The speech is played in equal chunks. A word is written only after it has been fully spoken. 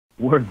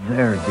We're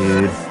there,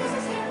 dude.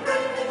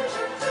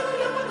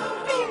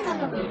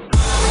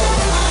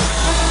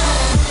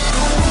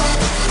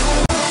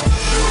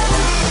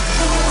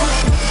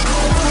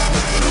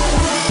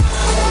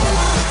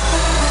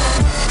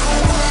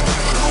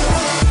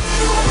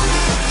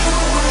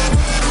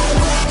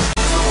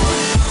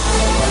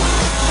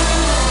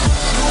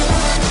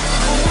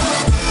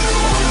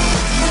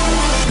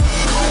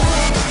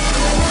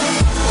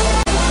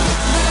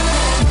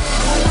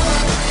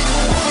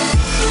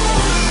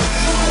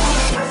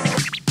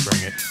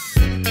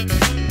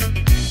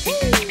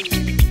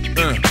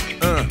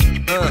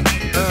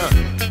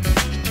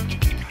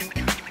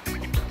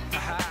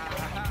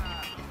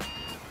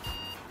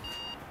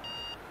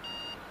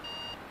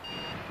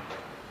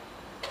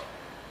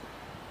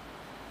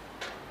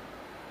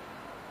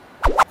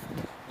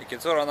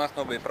 בקיצור,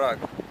 אנחנו בפראג.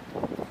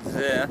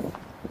 זה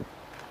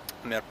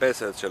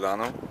מרפסת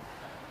שלנו,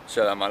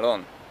 של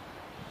המלון.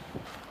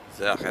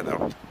 זה החדר.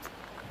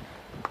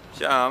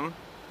 שם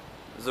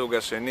זוג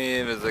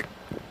השני, וזה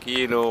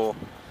כאילו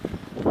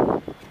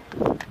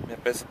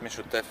מרפסת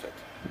משותפת.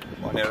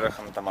 בואו נראה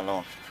לכם את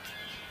המלון.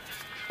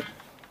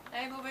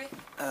 היי בובי.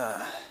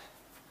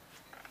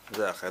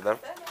 זה החדר.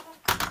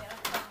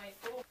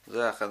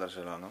 זה החדר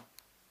שלנו.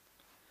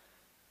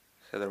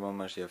 חדר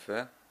ממש יפה.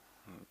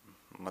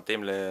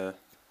 מתאים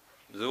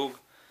לזוג.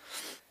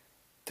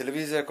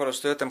 טלוויזיה, כל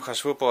השטויות, הם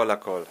חשבו פה על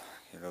הכל.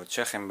 כאילו,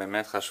 צ'כים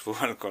באמת חשבו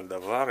על כל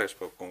דבר. יש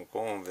פה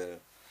קומקום ו...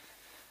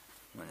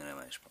 בוא נראה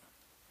מה יש פה.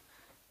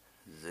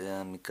 זה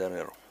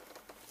המקרר.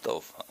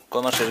 טוב,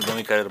 כל מה שיש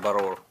במקרר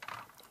ברור.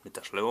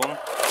 בתשלום.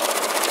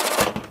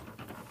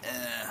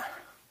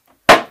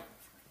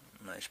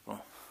 מה יש פה?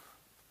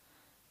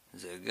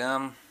 זה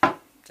גם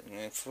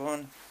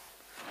טלפון.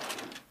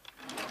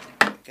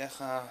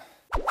 ככה.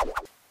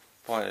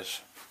 פה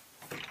יש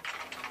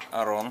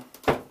ארון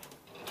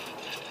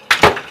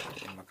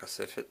עם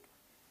הכספת.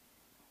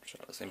 אפשר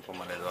לשים פה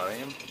מלא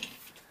דברים.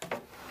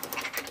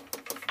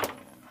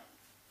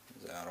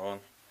 זה ארון.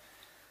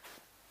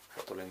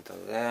 פוטולין את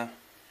זה.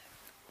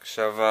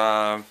 עכשיו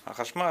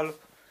החשמל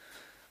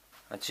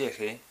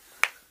הצ'כי,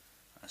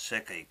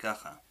 השקע היא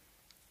ככה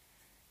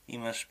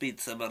עם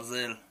השפיץ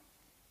הברזל,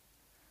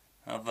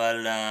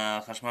 אבל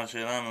החשמל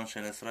שלנו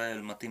של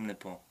ישראל מתאים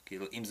לפה.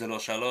 כאילו אם זה לא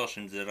 3,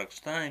 אם זה רק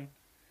 2,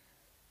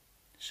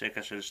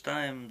 שקע של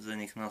 2 זה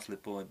נכנס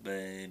לפה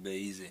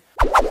באיזי.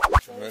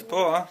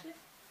 ופה,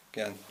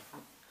 כן,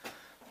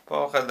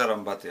 פה חדר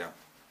אמבטיה.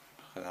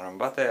 חדר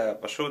אמבטיה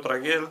פשוט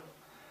רגיל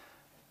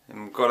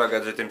עם כל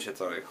הגאדג'טים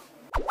שצריך.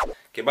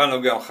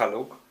 קיבלנו גם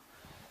חלוק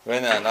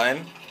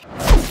ונעליים.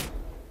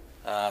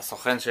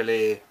 הסוכן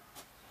שלי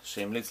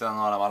שהמליץ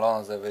לנו על המלון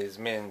הזה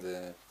והזמין,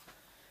 זה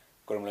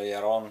קוראים לו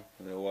ירון,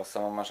 והוא עשה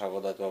ממש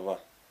עבודה טובה.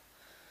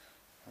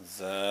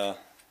 אז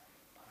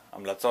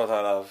המלצות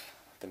עליו,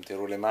 אתם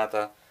תראו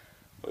למטה,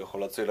 הוא יכול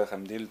להוציא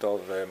לכם דיל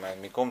טוב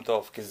ומיקום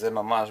טוב, כי זה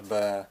ממש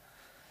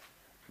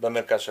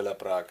במרכז של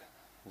הפראג.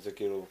 זה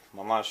כאילו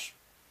ממש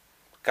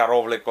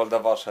קרוב לכל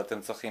דבר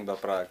שאתם צריכים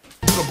בפראג.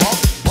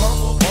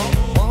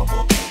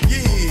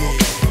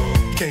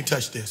 Can't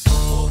touch this.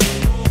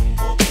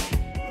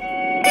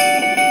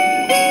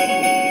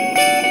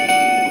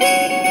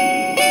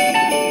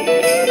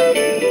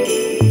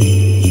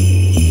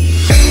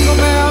 Jingle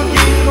bell,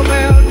 jingle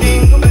bell,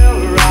 jingle bell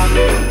rock.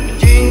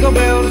 Jingle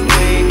bells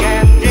ring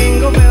and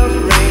jingle bells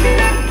ring.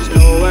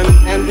 Snowing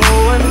and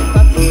blowing,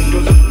 but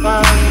bushels of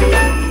fun.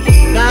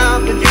 Now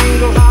the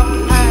jingle hop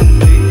has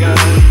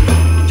begun.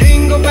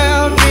 Jingle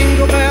bell,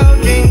 jingle bell,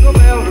 jingle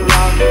bell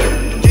rock.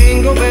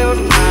 Jingle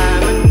bells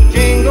time and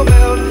jingle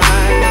bell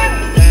time.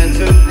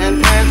 Dancing and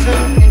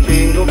prancing in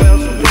Jingle Bell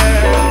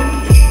Square.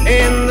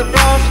 In the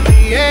frosty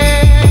air.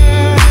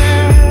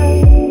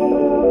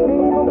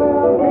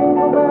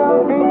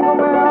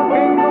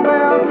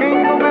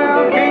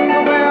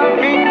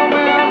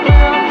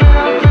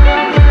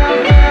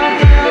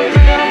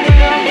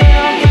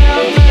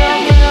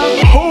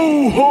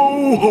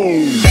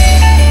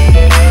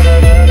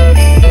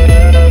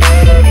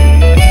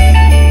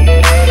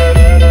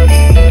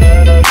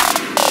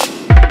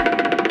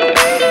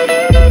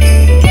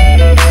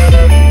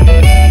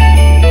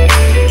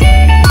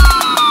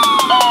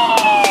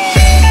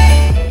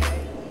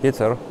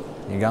 קיצר,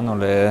 הגענו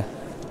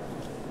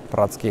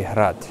לפראצקי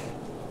הרד.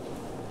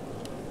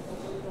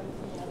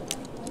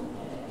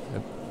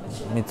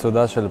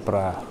 מצודה של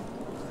פראג.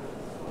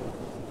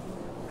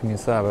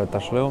 כניסה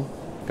ותשלום,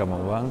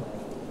 כמובן,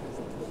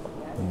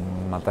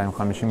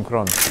 250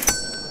 קרון.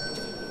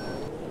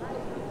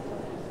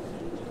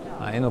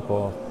 היינו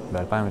פה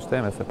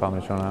ב-2012 פעם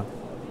ראשונה.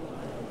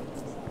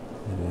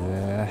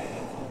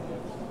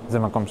 זה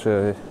מקום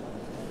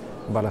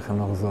שבא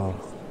לכם לחזור.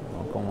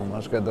 מקום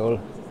ממש גדול.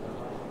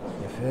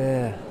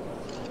 יפה.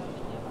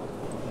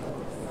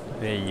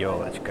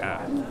 ויולצ'קה.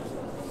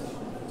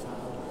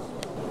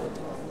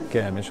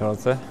 כן, מי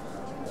שרוצה?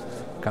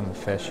 כאן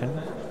פשן.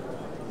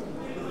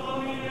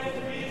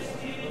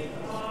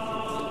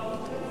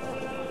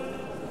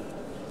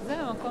 זה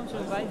המקום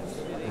של בית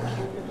שלי.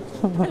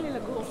 תן לי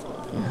לגור פה.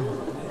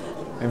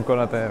 עם כל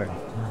התיירים.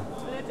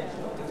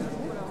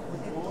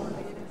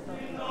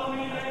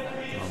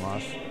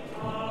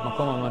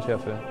 מקום ממש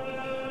יפה.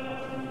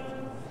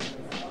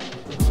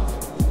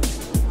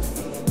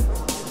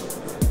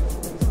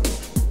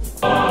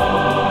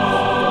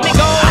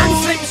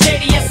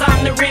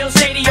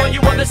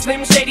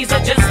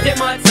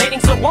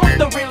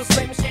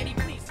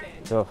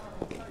 טוב,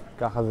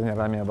 ככה זה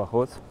נראה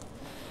מבחוץ.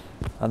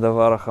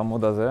 הדבר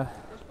החמוד הזה.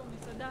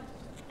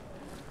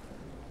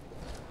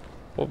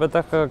 פה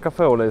בטח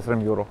קפה עולה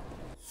 20 יורו.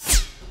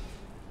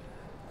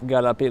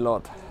 גל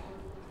הפילות.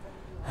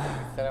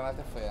 מצטלם, אל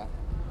תפריע.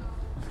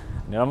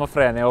 אני לא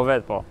מפריע, אני עובד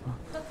פה.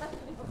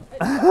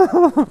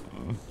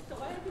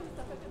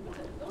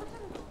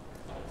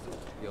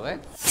 יורד?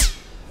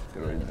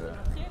 תראו את זה.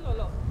 נתחיל או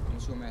לא?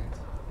 מישהו מת.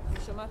 אני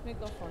שומעת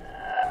מיקרופון.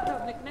 טוב,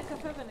 נקנה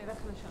קפה ונלך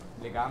לשם.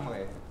 לגמרי.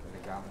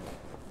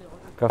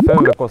 קפה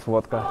וכוס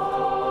וודקה.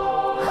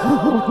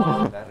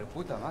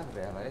 לריפוטה, מה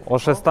זה? או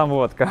שסתם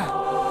וודקה.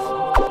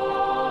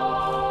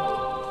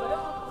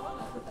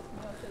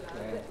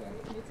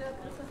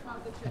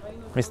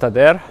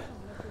 מסתדר?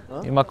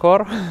 עם הקור?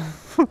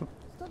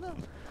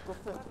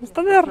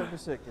 מסתדר.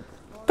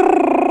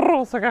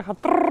 הוא עושה ככה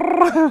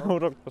טרררר. הוא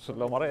פשוט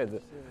לא מראה את זה.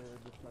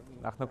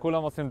 אנחנו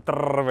כולם עושים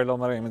טרררר ולא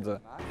מראים את זה.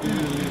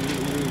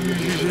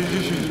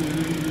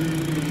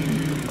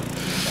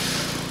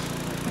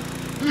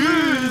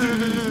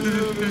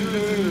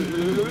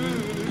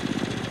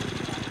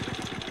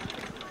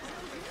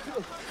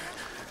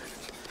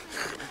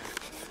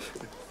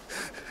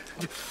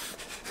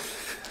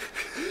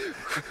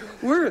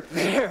 We're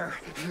there!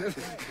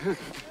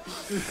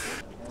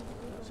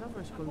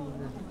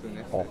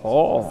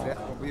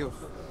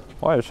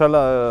 וואי, אפשר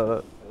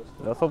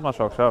לעשות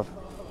משהו עכשיו.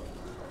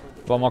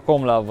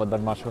 במקום לעבוד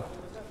על משהו.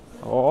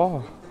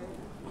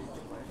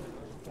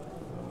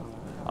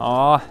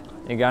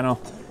 הגענו.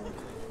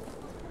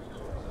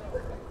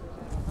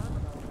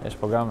 יש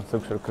פה גם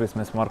סוג של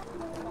קריסמס מרק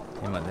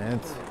עם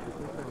הנץ.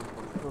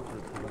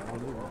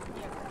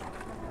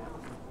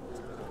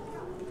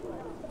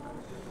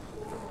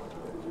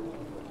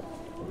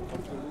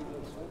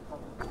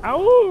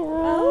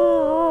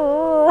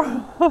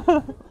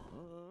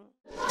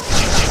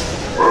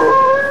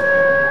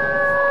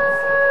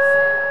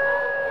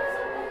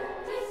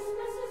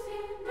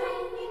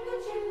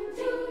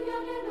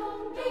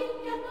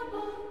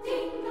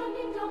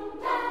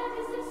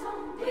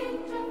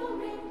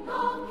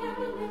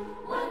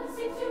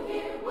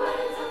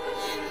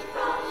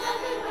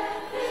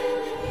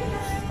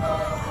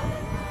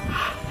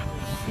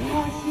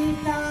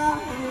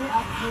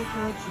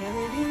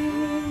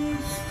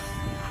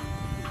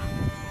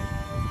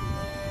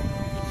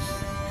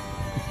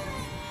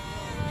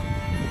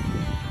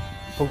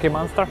 קוקי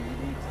מונסטר?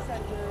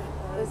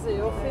 איזה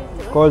יופי.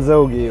 כל זה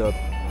עוגיות.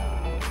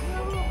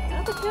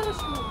 תראה את הקרש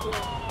עוגיות.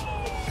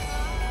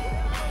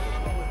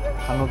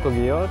 חנות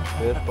עוגיות,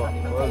 ויש פה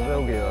כל זה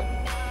עוגיות.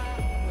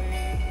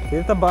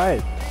 תראי את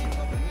הבית.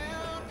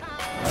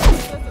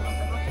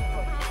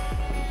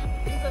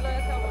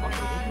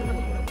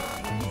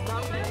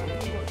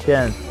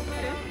 כן.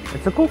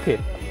 It's a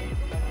cookie.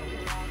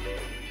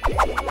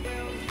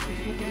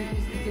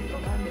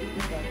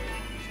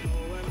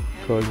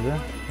 כל זה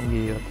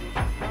עוגיות.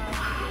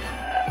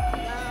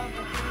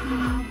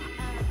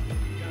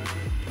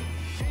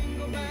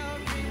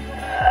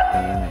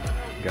 הנה,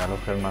 גל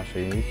אוכל מה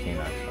שהיא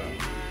הכינה עכשיו.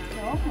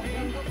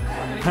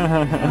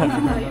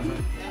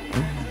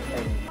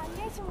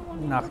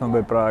 אנחנו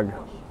בפראג.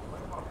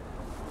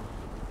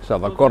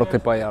 עכשיו הקור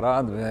טיפה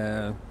ירד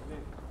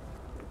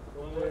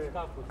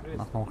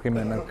אנחנו הולכים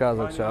למרכז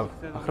עכשיו.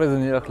 אחרי זה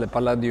נלך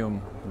לפלדיום,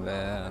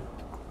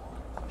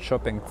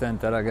 לשופינג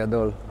צנטר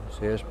הגדול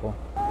שיש פה.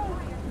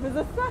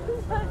 וזה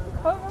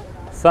סנטה.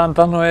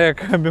 סנטה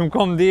נוהג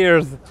במקום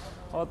דירס,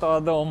 אוטו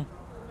אדום.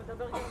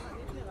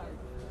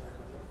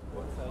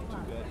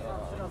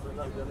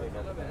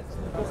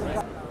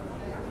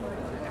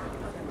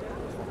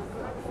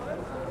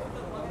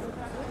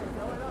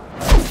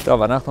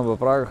 טוב, אנחנו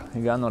בפראג,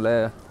 הגענו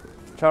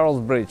לצ'ארלס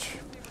ברידג',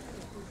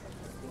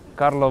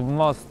 קרלוב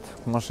מוסט,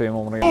 כמו שהם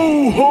אומרים.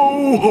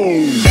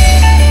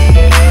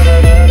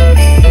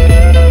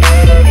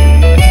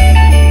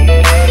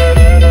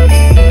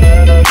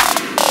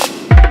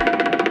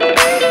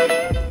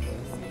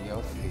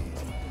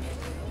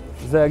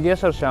 זה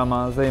הגשר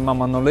שם, זה עם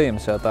המנעולים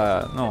שאתה,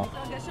 נו.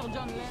 גשר ג'ון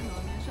לנון,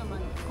 יש שם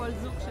כל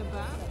זוג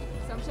שבא,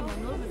 שם שם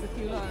מנעול וזה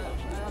כאילו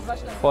האהבה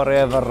שלהם.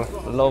 forever,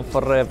 לא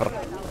forever.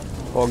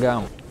 פה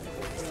גם.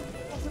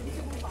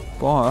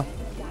 פה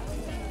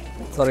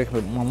צריך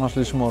ממש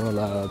לשמור על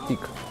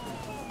התיק.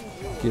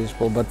 כי יש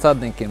פה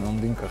בצדניקים,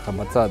 עומדים ככה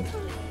בצד.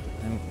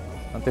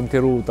 אתם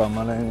תראו אותם,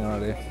 נראה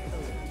לי.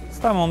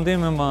 סתם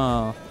עומדים עם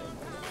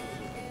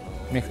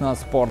מכנס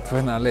ספורט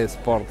ונעלי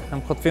ספורט. הם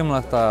חוטפים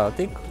לך את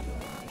התיק.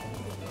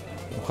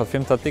 הם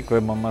חוטפים את התיק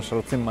וממש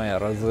רצים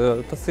מהר, אז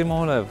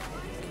תשימו לב.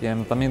 כי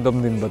הם תמיד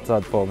עומדים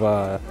בצד פה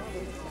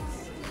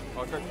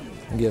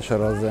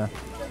בגשר הזה.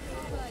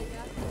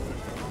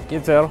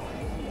 קיצר,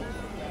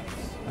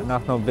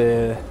 אנחנו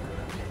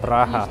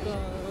בפראג.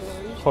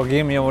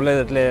 חוגגים יום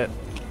הולדת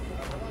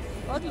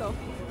עוד לא.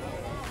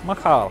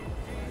 מחר.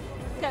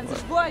 כן, זה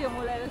שבוע יום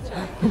הולדת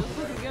שלי.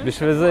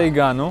 בשביל זה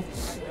הגענו.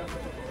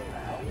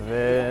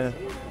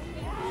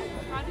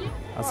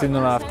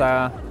 ועשינו לה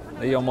הפתעה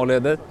ליום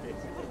הולדת.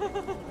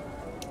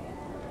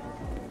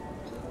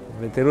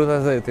 ותראו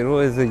את זה,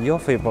 תראו איזה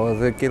יופי פה,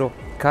 זה כאילו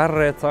קר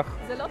רצח.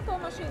 זה לא פה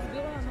מה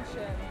שהסבירו לנו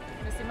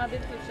שמשימה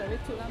בלתי אפשרית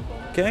צולם פה?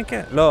 כן,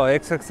 כן, לא,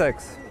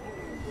 XXX.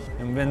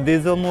 עם בן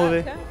דיזל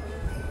מובי. כן.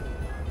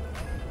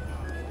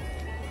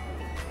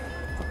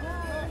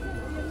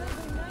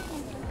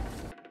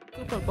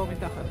 סופר פה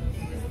מתחת.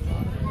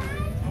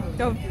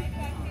 טוב,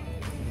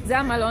 זה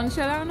המלון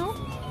שלנו,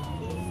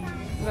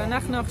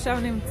 ואנחנו עכשיו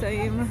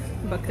נמצאים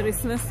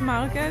בקריסמס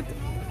מרקט,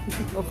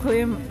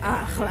 אוכלים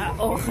אחלה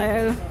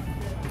אוכל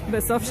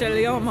בסוף של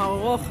יום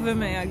ארוך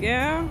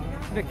ומייגע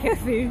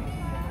וכיפי.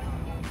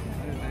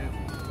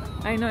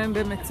 היינו הם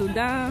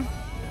במצודה.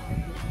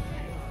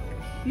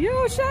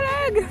 יואו,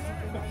 שלג!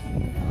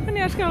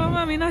 אני אשכרה לא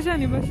מאמינה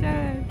שאני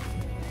בשלג.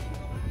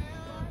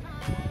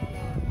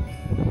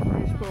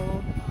 יש פה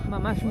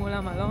ממש מול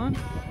המלון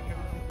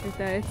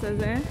את העץ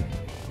הזה,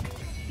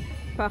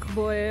 פח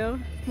בוער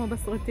כמו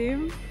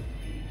בסרטים.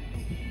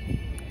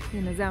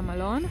 הנה זה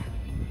המלון,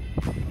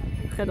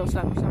 החדר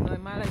שלנו שם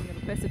למעלה עם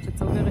מרפסת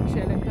שצוברת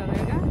שלג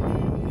כרגע,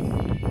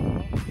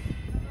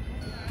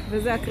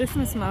 וזה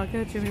הקריסמס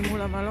מרקט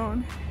שממול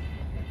המלון.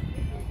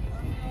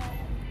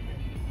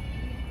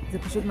 זה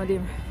פשוט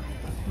מדהים,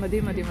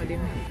 מדהים מדהים מדהים.